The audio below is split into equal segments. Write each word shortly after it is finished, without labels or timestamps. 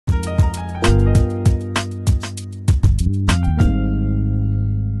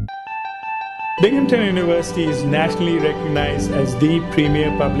Binghamton University is nationally recognized as the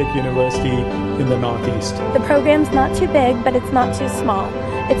premier public university in the Northeast. The program's not too big, but it's not too small.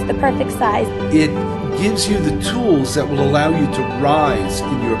 It's the perfect size. It gives you the tools that will allow you to rise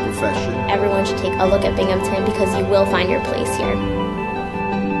in your profession. Everyone should take a look at Binghamton because you will find your place here.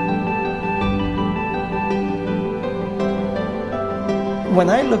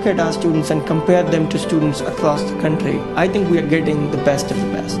 When I look at our students and compare them to students across the country, I think we are getting the best of the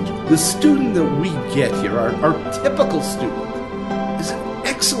best. The student that we get here, our typical student, is an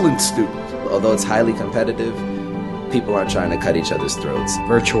excellent student. Although it's highly competitive, people aren't trying to cut each other's throats.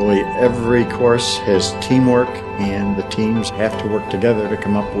 Virtually every course has teamwork, and the teams have to work together to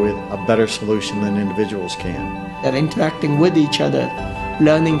come up with a better solution than individuals can. They're interacting with each other,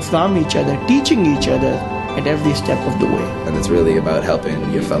 learning from each other, teaching each other at every step of the way. And it's really about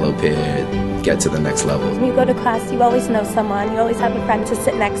helping your fellow peer get to the next level. When you go to class, you always know someone. You always have a friend to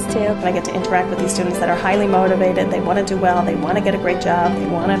sit next to. I get to interact with these students that are highly motivated. They want to do well. They want to get a great job. They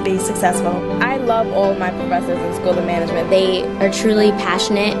want to be successful. I love all of my professors in School of Management. They are truly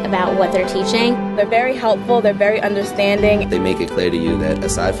passionate about what they're teaching. They're very helpful. They're very understanding. They make it clear to you that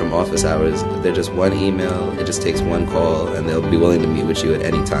aside from office hours, they're just one email, it just takes one call, and they'll be willing to meet with you at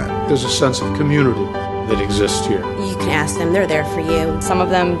any time. There's a sense of community that exists here. You can ask them, they're there for you. Some of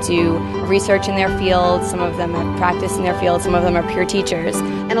them do research in their field, some of them have practice in their field, some of them are peer teachers.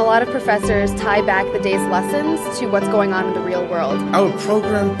 And a lot of professors tie back the day's lessons to what's going on in the real world. Our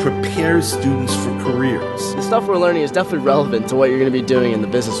program prepares students for careers. The stuff we're learning is definitely relevant to what you're going to be doing in the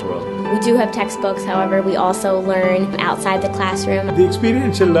business world. We do have textbooks, however, we also learn outside the classroom. The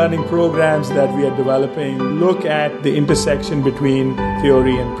experiential learning programs that we are developing look at the intersection between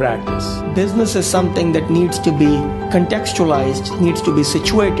theory and practice. Business is something that needs to be contextualized, needs to be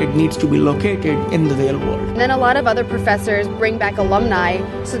situated, needs to be located in the real world. And then a lot of other professors bring back alumni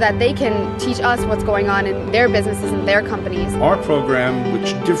so that they can teach us what's going on in their businesses and their companies. Our program,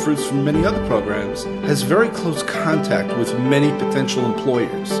 which differs from many other programs, has very close contact with many potential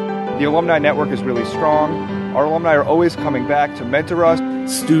employers. The alumni network is really strong. Our alumni are always coming back to mentor us.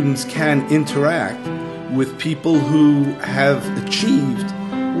 Students can interact with people who have achieved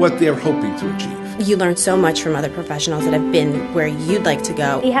what they're hoping to achieve. You learn so much from other professionals that have been where you'd like to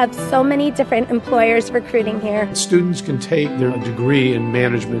go. We have so many different employers recruiting here. Students can take their degree in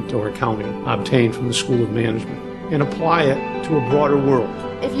management or accounting obtained from the School of Management and apply it to a broader world.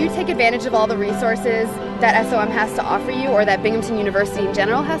 If you take advantage of all the resources that SOM has to offer you, or that Binghamton University in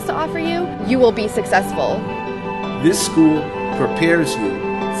general has to offer you, you will be successful. This school prepares you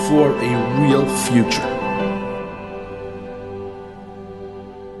for a real future.